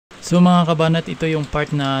So mga kabanat, ito yung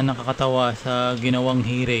part na nakakatawa sa ginawang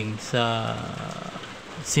hearing sa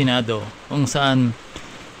Senado, kung saan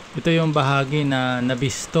ito yung bahagi na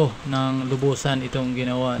nabisto ng lubusan itong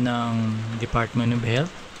ginawa ng Department of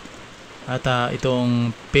Health at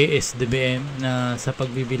itong PS-DBM na sa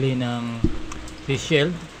pagbibili ng face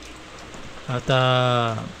shield. At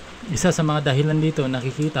isa sa mga dahilan dito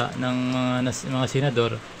nakikita ng mga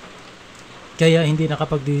senador kaya hindi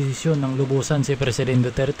nakapagdesisyon ng lubusan si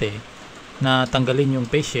Presidente Duterte na tanggalin yung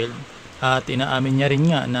face shield, at inaamin niya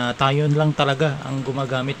rin nga na tayo lang talaga ang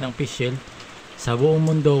gumagamit ng face shield. Sa buong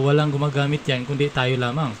mundo walang gumagamit yan kundi tayo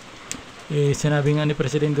lamang. Sinabi nga ni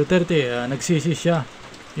Presidente Duterte, nagsisi siya.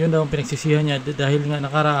 Yun daw ang pinagsisihan niya dahil nga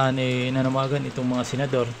nakaraan nanamagan itong mga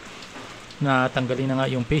senador na tanggalin na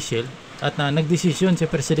nga yung face shield, at nagdesisyon si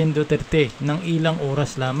Presidente Duterte ng ilang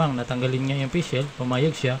oras lamang na tanggalin nga yung face shield.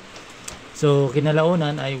 Pumayag siya. So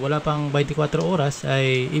kinalaunan ay wala pang 24 oras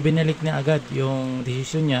ay ibinalik na agad yung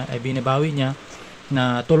desisyon niya, ay binabawi niya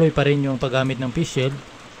na tuloy pa rin yung paggamit ng face shield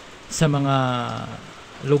sa mga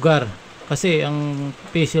lugar. Kasi ang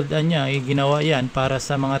face shield niya ay ginawa yan para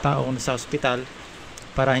sa mga taong nasa ospital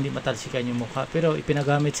para hindi matalsikan yung mukha. Pero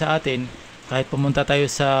ipinagamit sa atin kahit pumunta tayo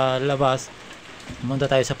sa labas, pumunta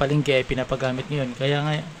tayo sa palengke, ay pinapagamit ngayon. Kaya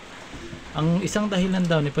nga ang isang dahilan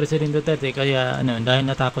daw ni Presidente Duterte kaya dahil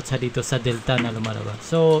natakot sa dito sa Delta na lumalabas.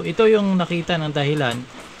 So ito yung nakita ng dahilan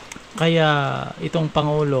kaya itong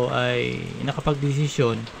Pangulo ay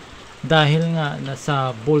nakapagdesisyon dahil nga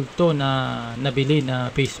nasa bulto na nabili na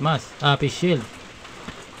face shield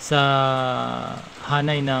sa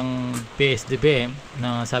hanay ng PS-DBM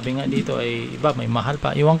na sabi nga dito ay iba may mahal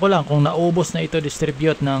pa. Iwan ko lang kung naubos na ito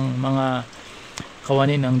distribute ng mga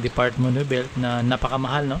kawanin ng Department of Health na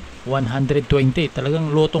napakamahal, no? 120.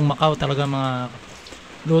 Talagang lutong Macau, talaga mga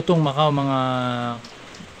lutong Macau mga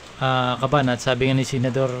kabanat. Sabi nga ni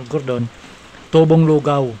Senador Gordon, Tubong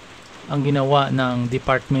Lugaw ang ginawa ng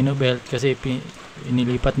Department of Health kasi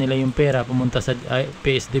inilipat nila yung pera pumunta sa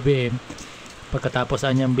PS-DBM. Pagkatapos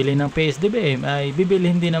anyang bili ng PS-DBM ay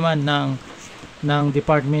bibilhin din naman ng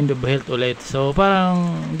Department of Health ulit. So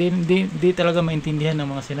parang di talaga maintindihan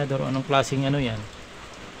ng mga senador anong klaseng yan.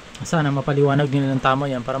 Sana mapaliwanag nila ng tama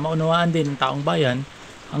yan para maunawaan din ng taong bayan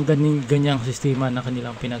ang ganyang sistema na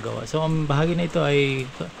kanilang pinagawa. So ang bahagi na ito ay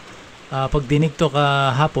pagdinig to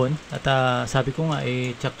kahapon at sabi ko nga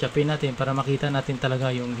chap-chapin natin para makita natin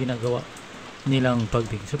talaga yung ginagawa nilang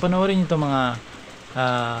pagdinig. So panoorin nyo ito mga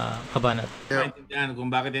kabanat. Maintindihan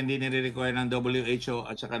kung bakit hindi nire-require ng WHO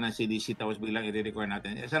at saka ng CDC tapos biglang i-require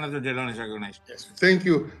natin. Senator Delon is recognized. Yes. Thank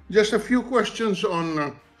you. Just a few questions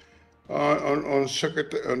on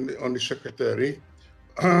the secretary.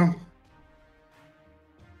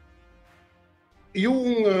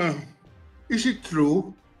 Is it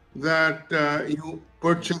true that you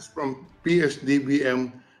purchased from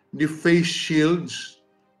PS-DBM the face shields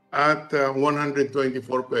at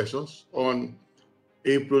 124 pesos on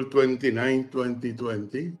April 29,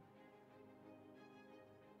 2020?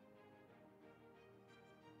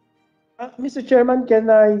 Mr. Chairman, can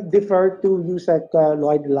I defer to Yusek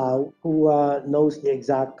Lloyd Lau, who knows the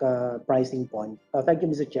exact pricing point? Thank you,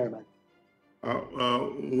 Mr. Chairman.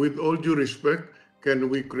 With all due respect, can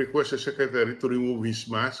we request the secretary to remove his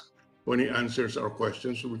mask when he answers our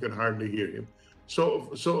questions so we can hardly hear him?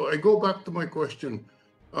 So I go back to my question.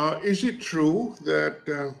 Is it true that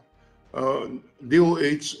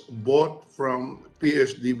DOH bought from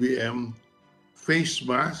PS-DBM face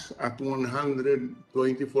masks at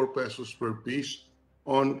 124 pesos per piece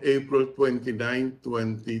on April 29,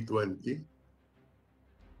 2020?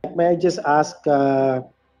 May I just ask the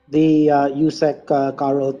Yusek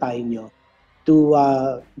Carol Taino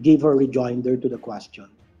to give her rejoinder to the question.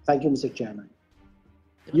 Thank you, Mr. Chairman.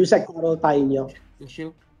 Yusek Carol Taino.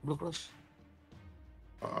 Blue Cross.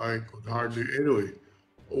 I could hardly anyway.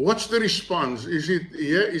 What's the response? Is it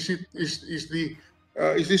is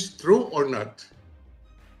this true or not?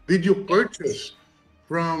 Did you purchase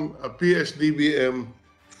from a PS-DBM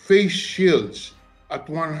face shields at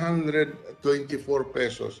 124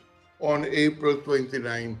 pesos on April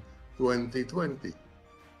 29, 2020?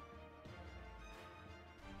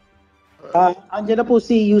 Andiyan na po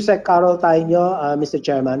si Yusek Carol Taino, Mr.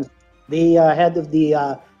 Chairman, the head of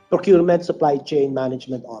the Procurement Supply Chain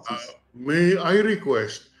Management Office. May I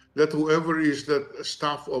request that whoever is the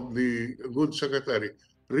staff of the good secretary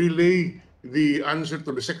relay the answer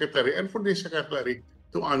to the secretary and for the secretary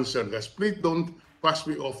to answer this. Please don't pass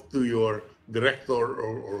me off to your director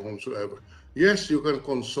or whomsoever. Yes, you can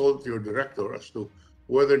consult your director as to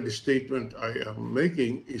whether the statement I am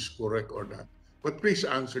making is correct or not. But please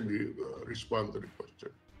respond to the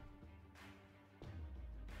question.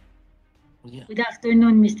 Good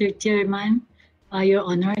afternoon, Mr. Chairman, Your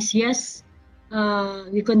Honors. Yes,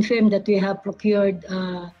 we confirm that we have procured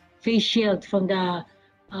face shield from the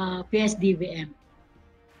PS-DBM.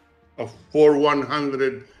 For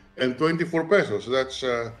 124 pesos. That's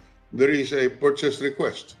there is a purchase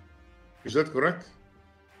request. Is that correct?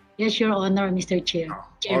 Yes, Your Honor, Mr. Chair.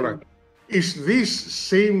 All right. Is this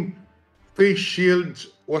same face shields?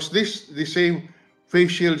 Was this the same face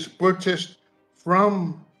shields purchased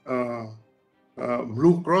from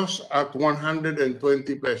Blue Cross at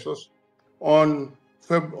 120 pesos on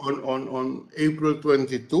on April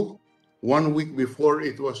 22, 1 week before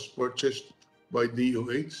it was purchased by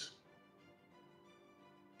DOH?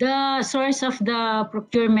 The source of the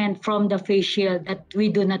procurement from the face shield that we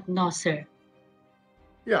do not know, sir.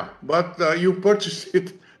 Yeah, but you purchased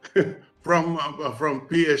it from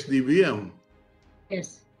PS-DBM.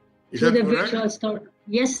 Yes. Is Through that the correct? virtual store.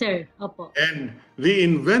 Yes, sir. Opo. And the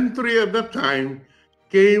inventory at that time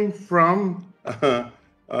came from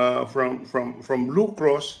Blue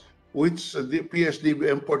Cross, which the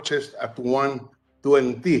PS-DBM purchased at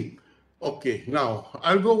 120. Okay, now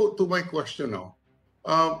I'll go to my question now.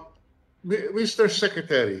 Mr.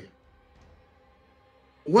 Secretary,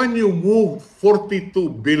 when you moved 42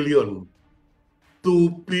 billion to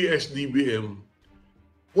PS-DBM,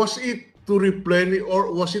 was it to replenish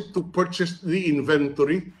or was it to purchase the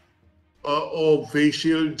inventory of face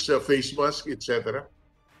shields, face masks, etc.?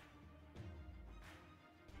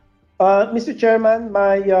 Mr. Chairman,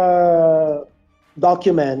 my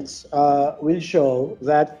documents will show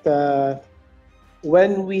that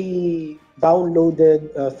when we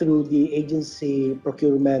downloaded through the agency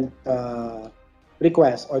procurement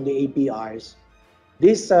request or the APRs,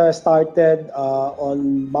 this started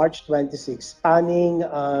on March 26, spanning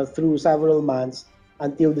through several months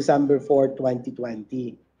until December 4,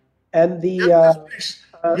 2020. And the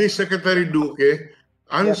Please, Secretary Duque,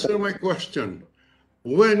 answer my question.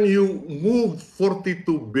 When you moved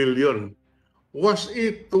 42 billion, was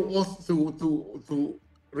it to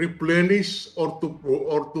replenish or to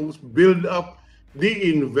build up the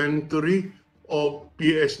inventory of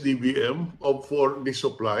PS-DBM for the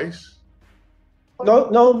supplies?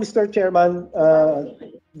 No, Mr. Chairman.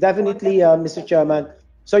 Definitely, Mr. Chairman.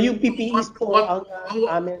 So yung PPEs po ang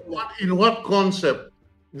amin. In what concept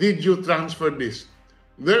did you transfer this?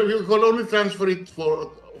 There, we can only transfer it on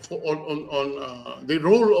the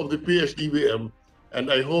role of the PS-DBM,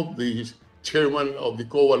 and I hope the chairman of the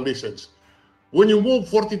COA listens. When you move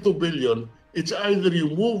 42 billion, it's either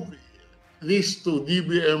you move this to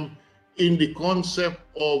DBM in the concept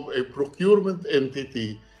of a procurement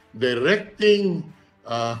entity directing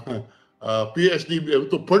PS-DBM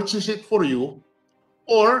to purchase it for you,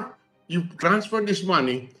 or you transfer this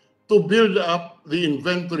money to build up the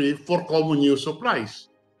inventory for common use supplies.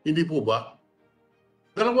 Hindi po ba?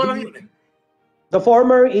 Dalawa lang yun eh. The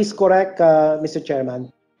former is correct, Mr.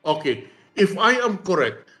 Chairman. Okay. If I am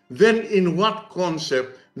correct, then in what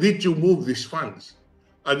concept did you move these funds?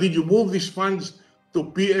 Did you move these funds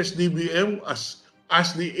to PS-DBM as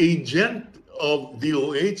the agent of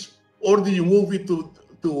DOH, or did you move it to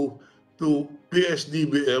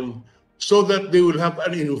PS-DBM so that they will have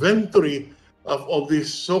an inventory of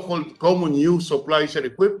these so-called common use supplies and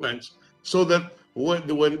equipments, so that when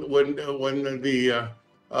the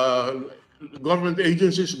government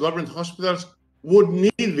agencies, government hospitals would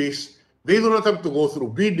need this, they do not have to go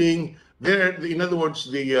through bidding. In other words,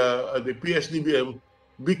 the PS-DBM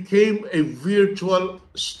became a virtual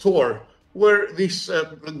store where these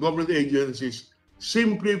government agencies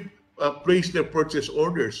simply place their purchase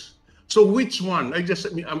orders. So which one?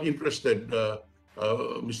 I'm interested,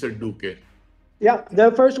 Mr. Duque. Yeah,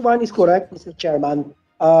 the first one is correct, Mr. Chairman.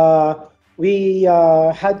 We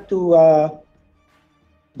had to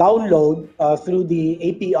download through the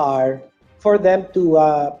APR for them to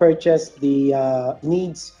purchase the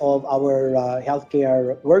needs of our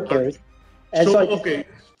healthcare workers. And so okay,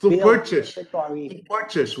 to purchase.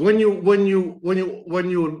 When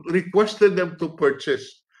you requested them to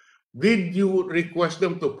purchase, did you request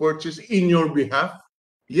them to purchase in your behalf?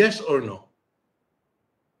 Yes or no?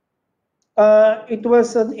 It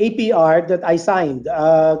was an APR that I signed.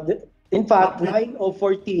 In fact, 9 of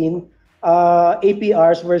 14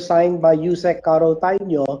 APRs were signed by USEC Carol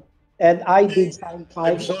Taino, and I did sign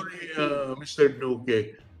 5. I'm sorry, Mr.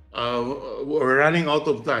 Duque. We're running out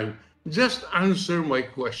of time. Just answer my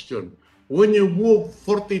question. When you move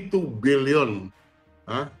 42 billion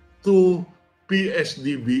to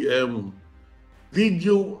PS-DBM, did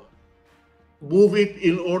you move it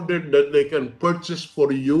in order that they can purchase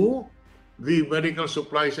for you the medical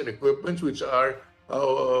supplies and equipment which are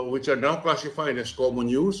now classified as common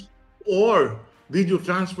use, Or did you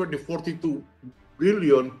transfer the 42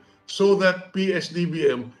 billion so that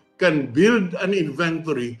PS-DBM can build an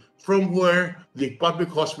inventory from where the public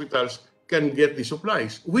hospitals can get the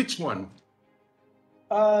supplies? Which one?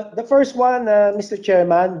 The first one, Mr.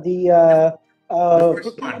 Chairman,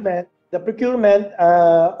 first one. the procurement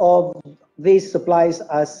of these supplies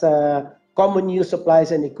as common use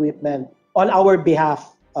supplies and equipment on our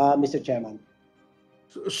behalf, Mr. Chairman.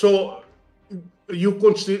 So you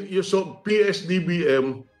consider, so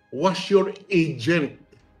PS-DBM was your agent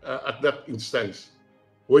at that instance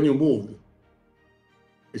when you moved.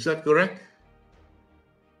 Is that correct?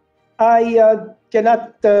 I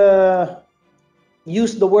cannot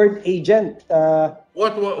use the word agent.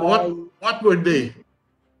 What were they?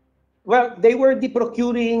 Well, they were the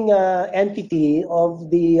procuring entity of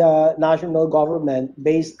the national government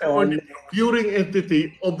based They were on the procuring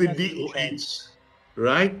entity of the DOH,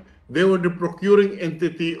 right? They were the procuring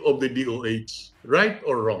entity of the DOH, right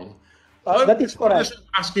or wrong? that is correct. What I'm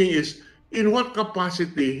asking is, in what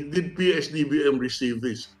capacity did PS-DBM receive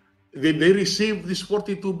this? Did they receive this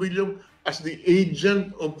 42 billion as the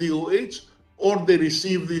agent of DOH, or they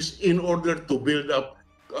received this in order to build up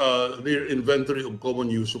their inventory of common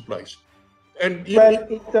use supplies? And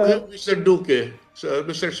Mr. Duque,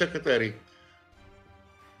 Mr. Secretary,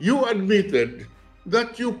 you admitted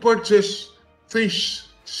that you purchased face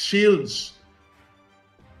shields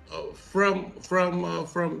from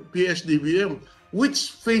PS-DBM.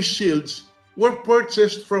 Which face shields were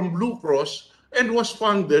purchased from Blue Cross and was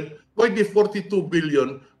funded by the 42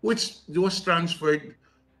 billion, which was transferred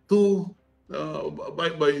to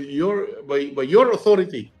by your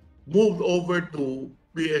authority, moved over to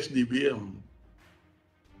PS-DBM.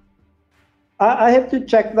 I have to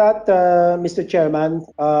check that, Mr. Chairman.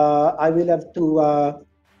 I will have to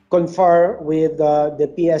confer with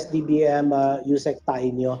the PS-DBM USEC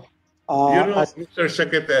Tainyo. Mr.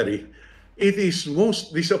 Secretary, it is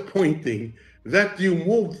most disappointing that you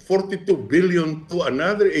moved 42 billion to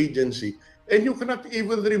another agency and you cannot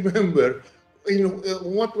even remember,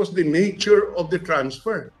 what was the nature of the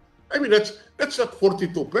transfer. I mean, that's not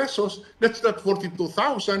 42 pesos, that's not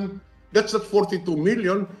 42,000, that's not 42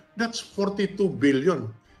 million, that's 42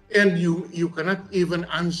 billion. And you cannot even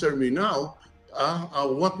answer me now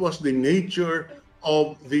what was the nature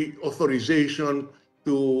of the authorization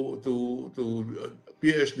to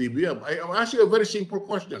PS-DBM. I'm asking a very simple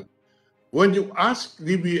question. When you ask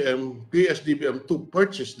PS-DBM to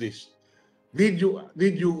purchase this, were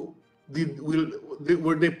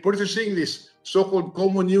they purchasing this so-called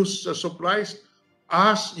common use supplies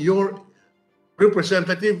as your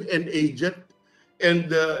representative and agent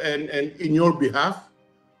and in your behalf,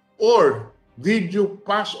 or did you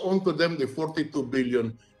pass on to them the 42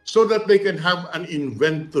 billion so that they can have an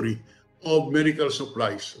inventory of medical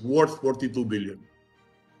supplies worth 42 billion?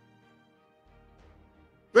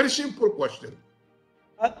 Very simple question.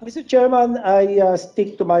 Mr. Chairman, I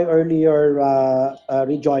stick to my earlier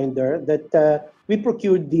rejoinder that we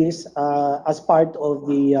procured this as part of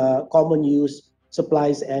the common use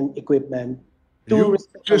supplies and equipment. You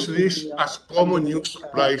purchase this as common use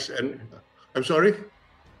supplies and, I'm sorry?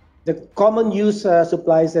 The common use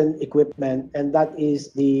supplies and equipment, and that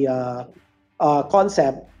is the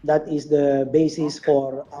concept, that is the basis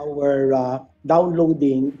for our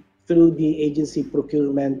downloading through the agency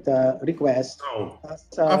procurement request.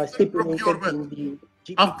 After the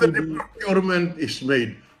procurement is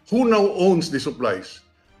made, who now owns the supplies?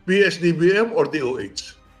 PS-DBM or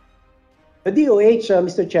DOH? The DOH,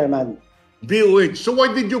 Mr. Chairman. DOH. So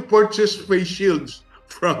why did you purchase face shields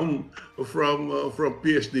from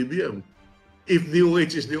PS-DBM if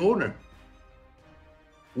DOH is the owner?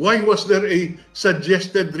 Why was there a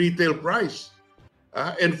suggested retail price?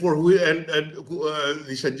 And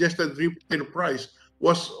the suggested retail price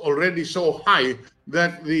was already so high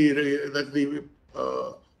that the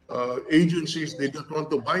agencies did not want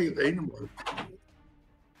to buy it anymore.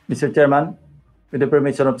 Mr. Chairman, with the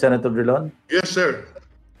permission of Senator Drilon. Yes, sir.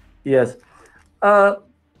 Yes.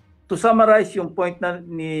 To summarize yung point na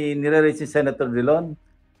nire-raise ni Senator Drilon,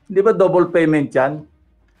 di ba double payment yan?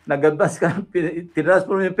 Nag-advance ka,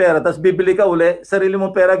 tinransfer mo yung pera, tapos bibili ka uli, sarili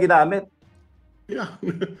mong pera ginamit. Yeah.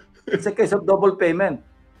 It's a case of double payment.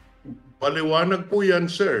 Paliwanag po yan,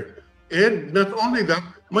 sir. And not only that,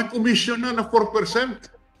 may commission na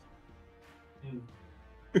 4%.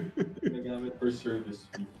 Nagamit per service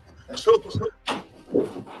fee. So,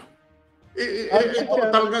 ito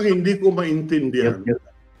talagang hindi ko maintindihan.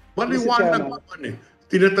 Paliwanag naman eh.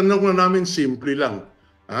 Tinatanong na namin simple lang.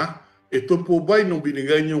 Ito po ba nung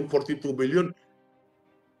binigay niyong 42 billion,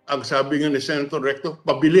 ang sabi nga ni Senator Recto,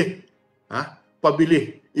 pabili.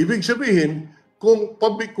 Pabili. Ibig sabihin, kung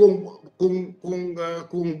public kung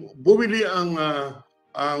bumili ang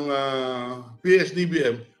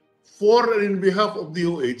PS-DBM for and in behalf of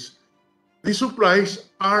DOH, the supplies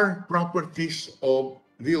are properties of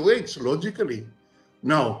DOH, logically.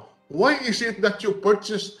 Now, why is it that you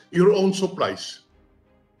purchase your own supplies?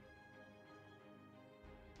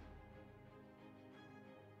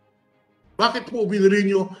 Bakit po binili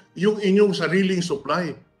nyo yung inyong sariling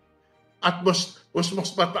supply? At mas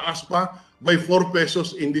mataas pa by 4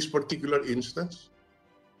 pesos in this particular instance?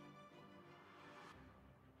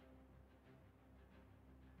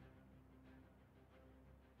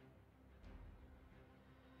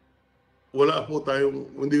 Wala po tayong,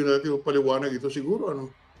 hindi natin paliwanag ito siguro, ano?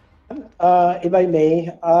 If I may,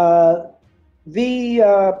 the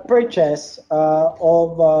purchase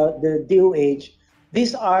of the DOH,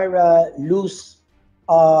 these are loose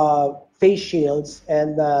face shields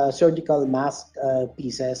and surgical mask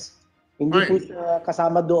pieces. Hindi po siya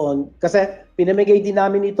kasama doon. Kasi pinamigay din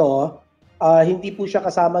namin ito, hindi po siya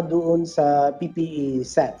kasama doon sa PPE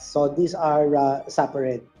sets. So these are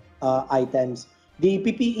separate items. The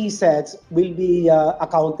PPE sets will be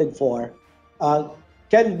accounted for,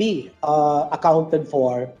 can be accounted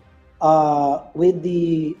for with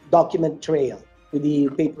the document trail, with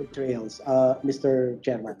the paper trails, Mr.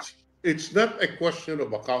 Chairman. It's not a question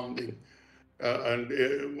of accounting.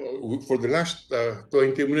 For the last 20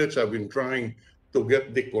 minutes, I've been trying to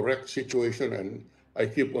get the correct situation, and I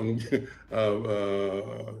keep on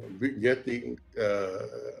getting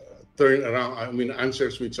turned around. I mean,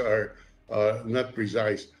 answers which are not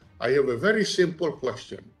precise. I have a very simple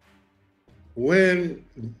question. When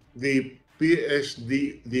the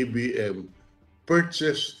PS-DBM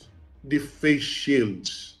purchased the face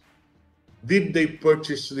shields, did they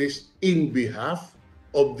purchase this in behalf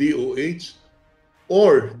of DOH,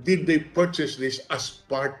 or did they purchase this as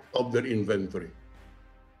part of their inventory?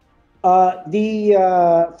 The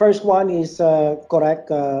first one is correct,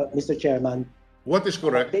 Mr. Chairman. What is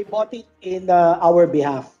correct? They bought it in our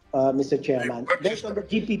behalf, Mr. Chairman. Based on the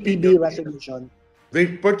GPPB resolution. They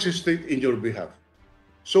purchased it in your behalf.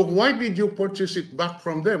 So why did you purchase it back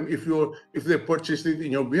from them if they purchased it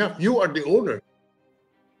in your behalf? You are the owner.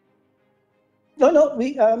 No,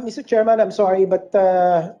 Mr. Chairman, I'm sorry, but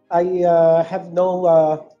I have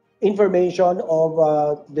no information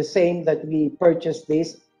of the same that we purchased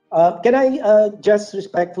this. Can I just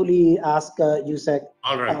respectfully ask Yusek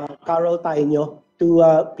Carol Taino to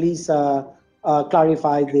please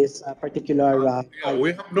clarify this particular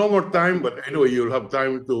we have no more time, but anyway, you'll have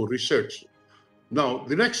time to research. Now,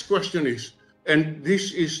 the next question is, and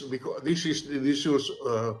this is because this is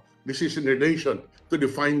in relation to the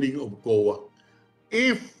finding of COA.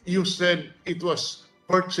 If you said it was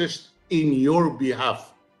purchased in your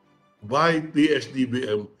behalf by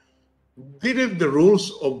PS-DBM, didn't the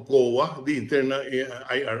rules of COA, the internal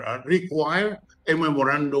IRR, require a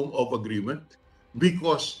memorandum of agreement?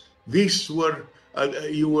 Because these were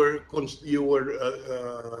you were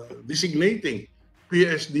designating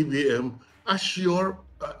PS-DBM as your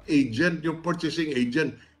agent, your purchasing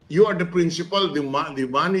agent. You are the principal. The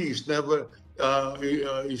money is never.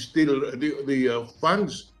 Is still the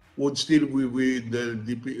funds would still be with the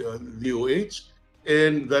DOH,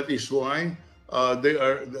 and that is why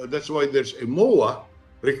that's why there's a MOA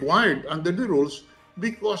required under the rules,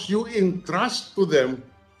 because you entrust to them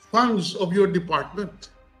funds of your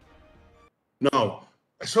department. Now,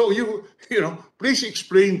 so you please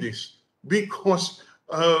explain this, because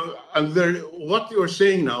under what you're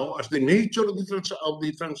saying now as the nature of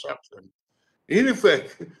the transaction, in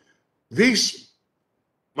effect, these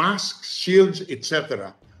masks, shields,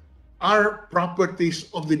 etc., are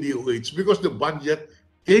properties of the DOH because the budget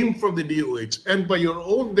came from the DOH. And by your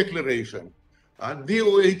own declaration,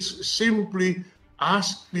 DOH simply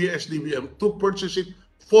asked PS-DBM to purchase it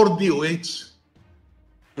for DOH.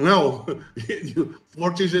 Now, you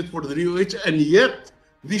purchase it for the DOH, and yet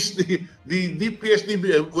the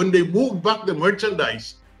PS-DBM, when they moved back the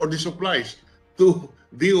merchandise or the supplies to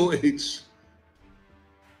DOH,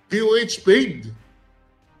 DOH paid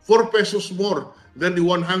 4 pesos more than the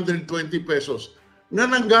 120 pesos na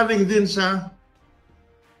nanggaling din sa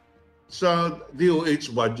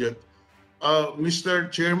DOH budget.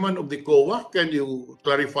 Mr. Chairman of the COA, can you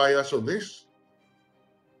clarify us on this?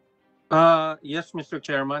 Yes, Mr.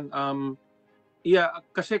 Chairman. Yeah,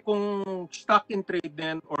 kasi kung stock in trade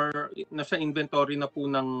din or nasa inventory na po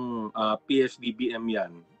ng PS-DBM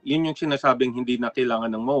yan, yun yung sinasabing hindi na kailangan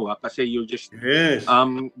ng MOA kasi you're just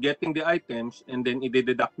getting the items and then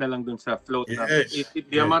i-deduct na lang dun sa float. Yes.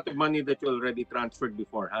 The amount of money that you already transferred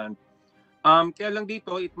beforehand. Kaya lang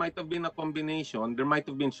dito, it might have been a combination. There might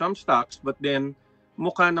have been some stocks, but then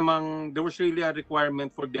mukha namang there was really a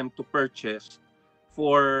requirement for them to purchase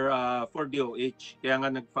for DOH. Kaya nga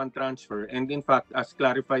nag-fund transfer. And in fact, as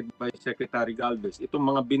clarified by Secretary Galvez, itong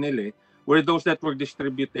mga binili were those that were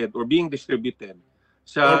distributed or being distributed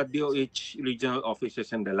sa DOH regional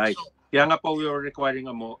offices and the like. Kaya nga po we were requiring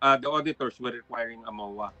the auditors were requiring a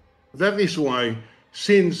MOA. That is why,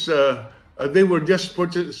 since they were just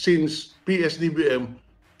purchased, since PS-DBM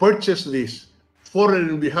purchased this for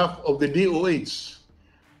and on behalf of the DOH,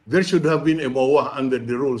 there should have been a MOA under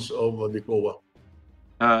the rules of the COA.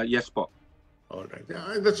 Yes po. All right.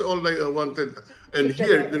 Yeah, that's all I wanted. And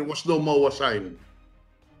here, there was no MOA sign.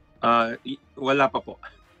 Wala pa po.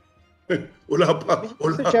 Wala pa.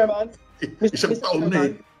 Mr. Chairman, Isang taon na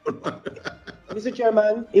eh. Mr.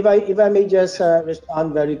 Chairman, if I may just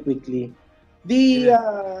respond very quickly. The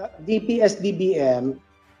PS-DBM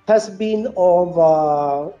has been of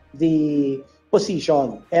the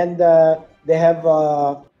position, and they have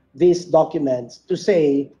these documents to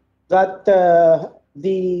say that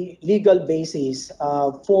the legal basis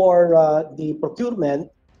for the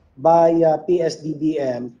procurement by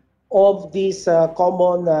PS-DBM of these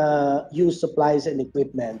common use supplies and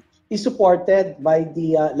equipment is supported by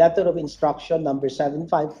the letter of instruction number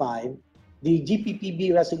 755, the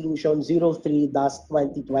GPPB resolution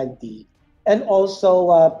 03-2020, and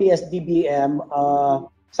also PS-DBM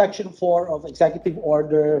section 4 of executive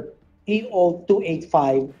order EO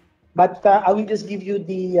 285. But I will just give you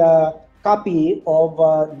the copy of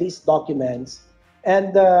these documents,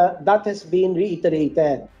 and that has been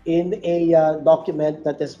reiterated in a document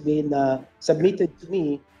that has been submitted to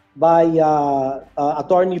me by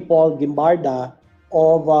Attorney Paul Gimbarda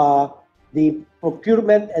of the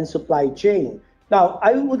procurement and supply chain. Now,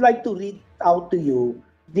 I would like to read out to you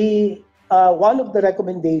the one of the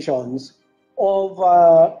recommendations of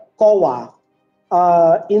COA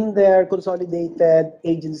in their consolidated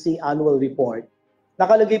agency annual report.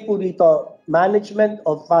 Nakalagay po dito, management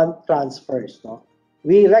of fund transfers. No?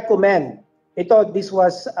 We recommend, this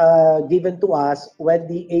was given to us when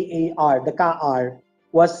the AAR, the CAR,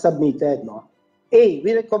 was submitted. No? A,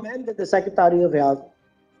 we recommend that the Secretary of Health,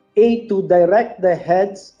 A, to direct the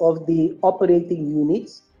heads of the operating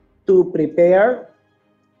units to prepare,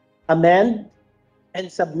 amend,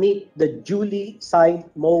 and submit the duly signed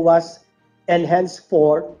MOAs and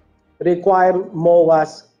henceforth require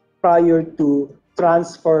MOAs prior to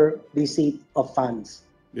transfer receipt of funds.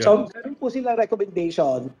 Yeah. So, meron po silang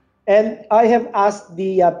recommendation, and I have asked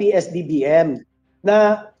the PS-DBM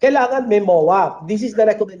na kailangan may MOA. This is the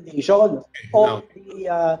recommendation of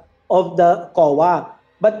the COA.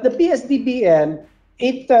 But the PS-DBM,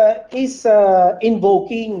 it is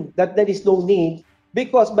invoking that there is no need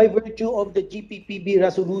because by virtue of the GPPB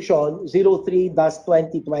resolution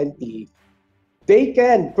 03-2020, they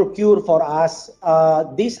can procure for us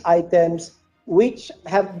these items which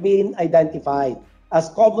have been identified as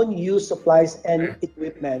common use supplies and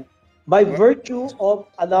equipment by virtue of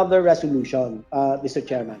another resolution, Mr.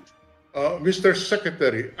 Chairman. Mr.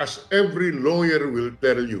 Secretary, as every lawyer will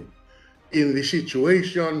tell you, in the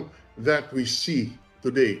situation that we see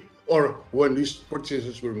today, or when these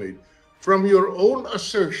purchases were made, from your own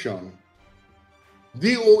assertion,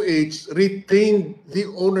 DOH retained the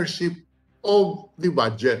ownership of the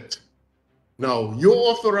budget. Now, you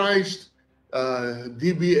authorized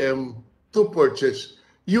DBM to purchase.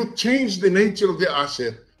 You changed the nature of the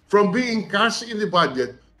asset from being cash in the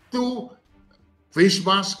budget to face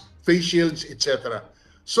masks, face shields, etc.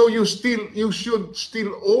 So you should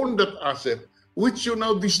still own that asset, which you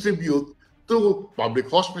now distribute to public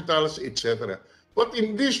hospitals, etc. But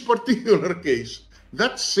in this particular case,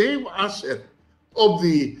 that same asset of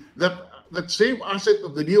the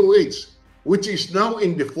DOH, which is now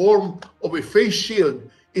in the form of a face shield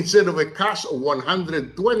instead of a cash of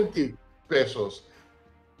 120 pesos,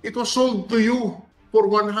 it was sold to you for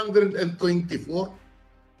 124.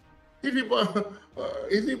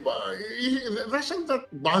 Doesn't that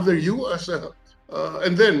bother you as a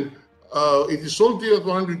and then it is sold to you at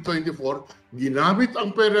 124, ginamit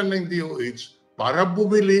ang pera ng DOH para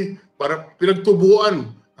bumili, para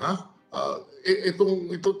pinagtubuan.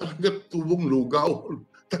 Ito talaga tubong lugaw.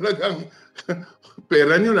 Talagang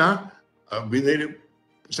pera nyo na, binili,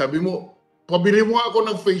 sabi mo, pabili mo ako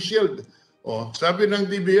ng face shield. Sabi ng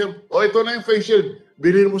DBM, ito na yung face shield,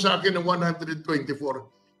 bilhin mo sa akin ng 124.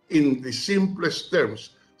 In the simplest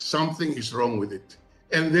terms, something is wrong with it.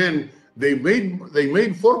 And then they made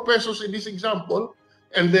 4 pesos in this example,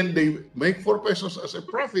 and then they make 4 pesos as a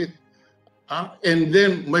profit, and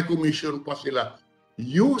then may commission pa sila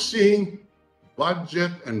using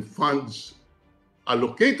budget and funds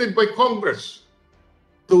allocated by Congress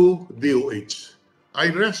to DOH. I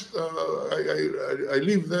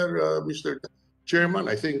leave there, Mr. Chairman.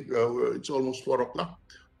 I think it's almost 4 o'clock.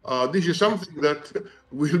 This is something that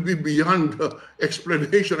will be beyond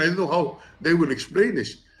explanation. I don't know how they will explain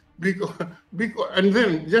this. And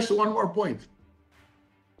then, just one more point.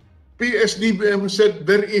 PS-DBM said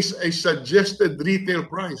there is a suggested retail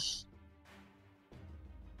price.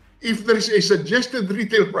 If there is a suggested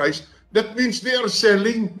retail price, that means they are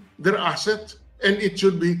selling their asset and it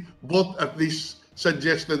should be bought at this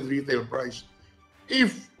suggested retail price.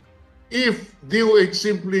 If DOH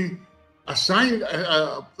simply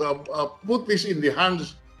put this in the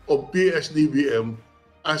hands of PS-DBM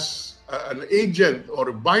as an agent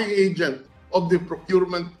or buy agent of the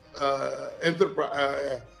procurement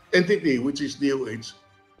entity, which is DOH,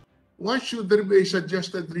 why should there be a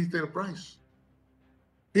suggested retail price?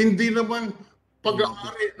 Hindi naman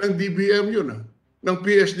pag-aari ng DBM yun, ng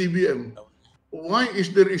PS-DBM. Why is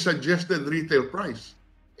there a suggested retail price?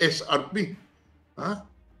 SRP. Huh?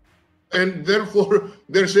 And therefore,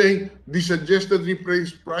 they're saying the suggested retail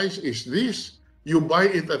price is this. You buy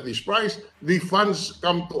it at this price. The funds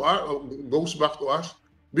come to us, goes back to us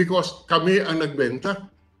because kami ang nagbenta.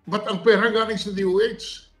 But ang pera galing sa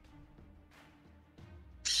DOH.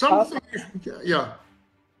 Something, yeah.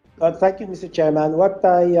 Thank you, Mr. Chairman. What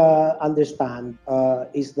I understand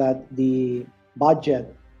is that the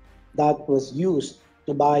budget that was used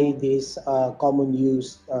to buy these common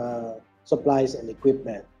use supplies and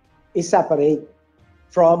equipment is separate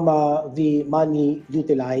from the money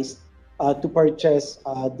utilized to purchase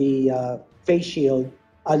the face shield,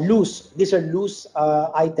 loose. These are loose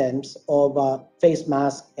items of face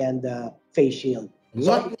mask and face shield.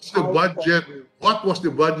 What was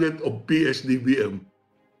the budget of PS-DBM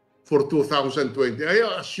for 2020? I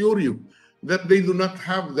assure you that they do not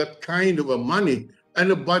have that kind of a money and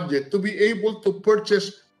a budget to be able to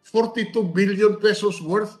purchase 42 billion pesos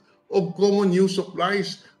worth of common use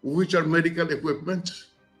supplies, which are medical equipment.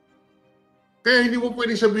 Kaya hindi mo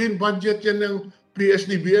pwede sabihin budget yan ng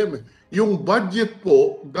PS-DBM. Yung budget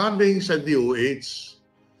po galing sa DOH.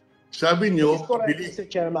 Sabi nyo, that is correct, Mr.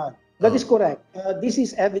 Chairman. That is correct. This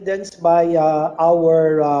is evidenced by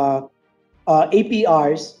our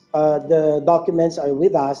APRs. The documents are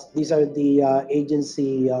with us. These are the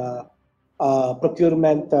agency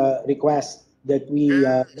procurement requests that we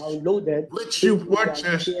downloaded, which you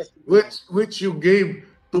purchased, which you gave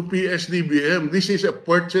to PS-DBM. This is a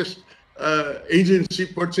purchase agency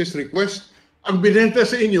purchase request. Ang binenta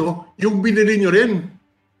sa inyo, yung binili nyo rin.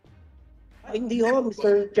 Hindi ho,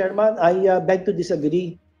 Mr. Chairman. I beg to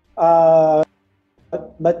disagree.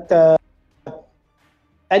 But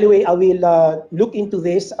anyway, I will look into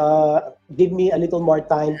this. Give me a little more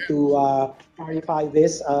time to clarify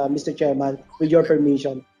this, Mr. Chairman, with your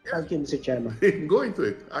permission. Thank you, Mr. Chairman. Go into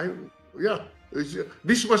it.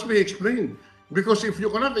 This must be explained. Because if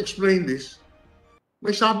you cannot explain this,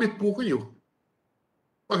 may sabit po kayo.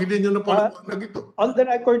 Pag hindi nyo napaliwanag ito. On the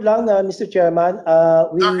record lang, Mr. Chairman,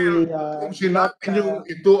 kung sinabi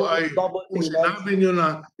nyo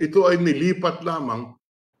na ito ay nilipat lamang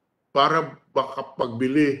para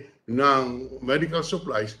pagbili ng medical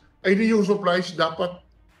supplies, ay di yung supplies dapat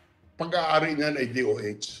pag-aari niyan ay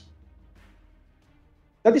DOH.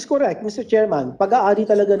 That is correct, Mr. Chairman. Pag-aari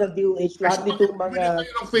talaga ng DOH, lahat itong mga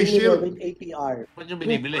with APR. Ba't yung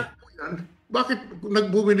binibili? Bakit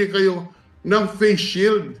nagbumili kayo ng face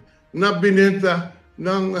shield na binenta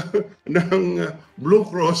ng Blue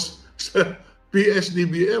Cross sa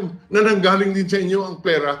PS-DBM na nanggaling din sa inyo ang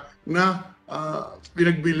pera na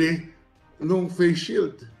pinagbili ng face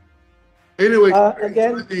shield? Anyway,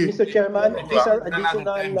 again, Mr. Chairman, these are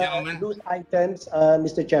additional loose items,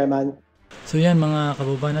 Mr. Chairman. So yan mga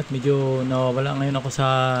kababayan, at medyo nawawala ngayon ako sa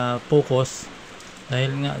focus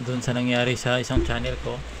dahil nga doon sa nangyari sa isang channel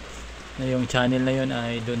ko. Na yung channel na yun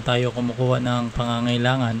ay doon tayo kumukuha ng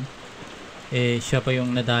pangangailangan, siya pa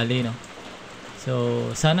yung nadali, no? So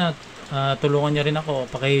sana tulungan niyo rin ako,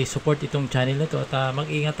 paki-support itong channel na to, at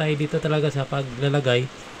mag-ingat tayo dito talaga sa paglalagay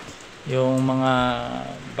yung mga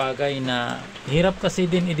bagay na hirap kasi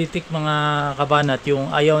din i-detect, mga kabanat, yung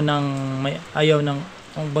ayaw ng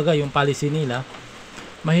ang bagay, yung policy nila.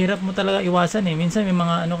 Mahirap mo talaga iwasan minsan may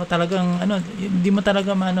mga talagang hindi mo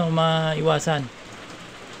talaga maiwasan.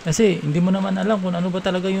 Kasi hindi mo naman alam kung ano ba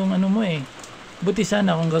talaga yung mo Buti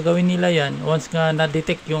sana kung gagawin nila yan, once nga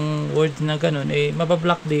na-detect yung words na ganun,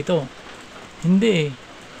 mabablock dito. Hindi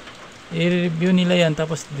i-review nila yan,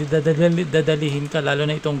 tapos dadalihin ka, lalo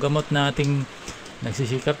na itong gamot na ating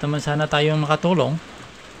nagsisikap naman sana tayong makatulong.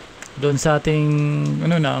 doon sa ating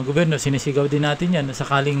gobyerno. Sinisigaw din natin yan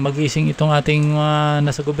sakaling magising itong ating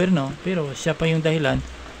nasa gobyerno, pero siya pa yung dahilan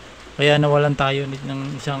kaya nawalan tayo ng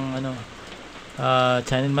isang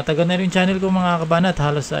channel. Matagal na rin yung channel ko mga kabanat,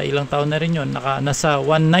 halos ilang taon na rin yun. Nasa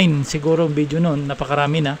 1.9 siguro video noon,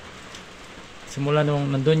 napakarami na. Simula nung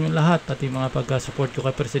nandun yung lahat, pati mga pagka-support ko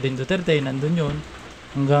kay President Duterte, nandun yun.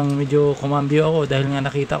 Hanggang medyo kumambyo ako dahil nga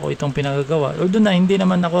nakita ko itong pinagagawa. Although na hindi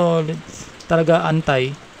naman ako talaga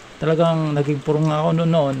antay, talagang naging purong ako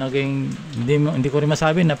noon, naging hindi ko rin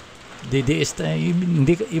masabi na DDS,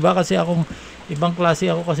 hindi iba kasi akong ibang klase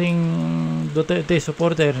ako kasing Duterte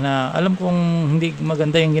supporter na alam kong hindi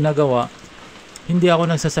maganda yung ginagawa. Hindi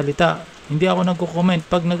ako nagsasalita, hindi ako nagko-comment.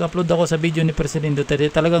 Pag nag-upload ako sa video ni President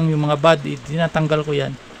Duterte, talagang yung mga bad, tinatanggal ko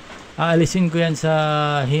yan. Aalisin ko yan sa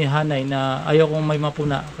hihanay na ayaw kong may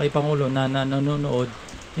mapuna kay Pangulo na nanonood.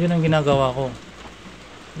 Yun ang ginagawa ko.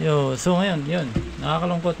 So ngayon, yun.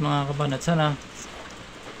 Nakakalungkot mga kabanat. Sana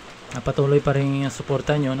patuloy pa rin yung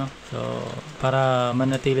suporta nyo, no? So, para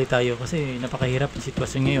manatili tayo kasi napakahirap ang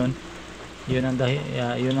sitwasyon ngayon. Yun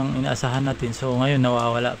ang inaasahan natin. So ngayon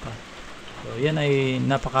nawawala pa. So yan ay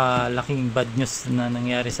napakalaking bad news na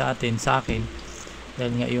nangyari sa akin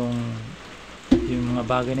dahil nga yung mga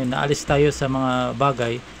bagay na naalis tayo sa mga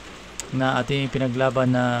bagay na ating pinaglaban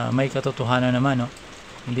na may katotohanan naman, no?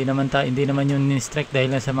 Hindi naman yun ni-strike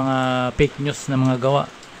dahil sa mga fake news na mga gawa.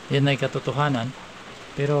 Yan ay katotohanan.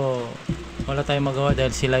 Pero wala tayong magawa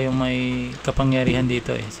dahil sila yung may kapangyarihan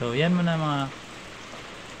dito eh. So yan muna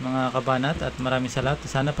mga kabanat at maraming salamat.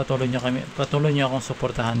 Sana patuloy nyo akong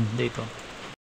suportahan dito.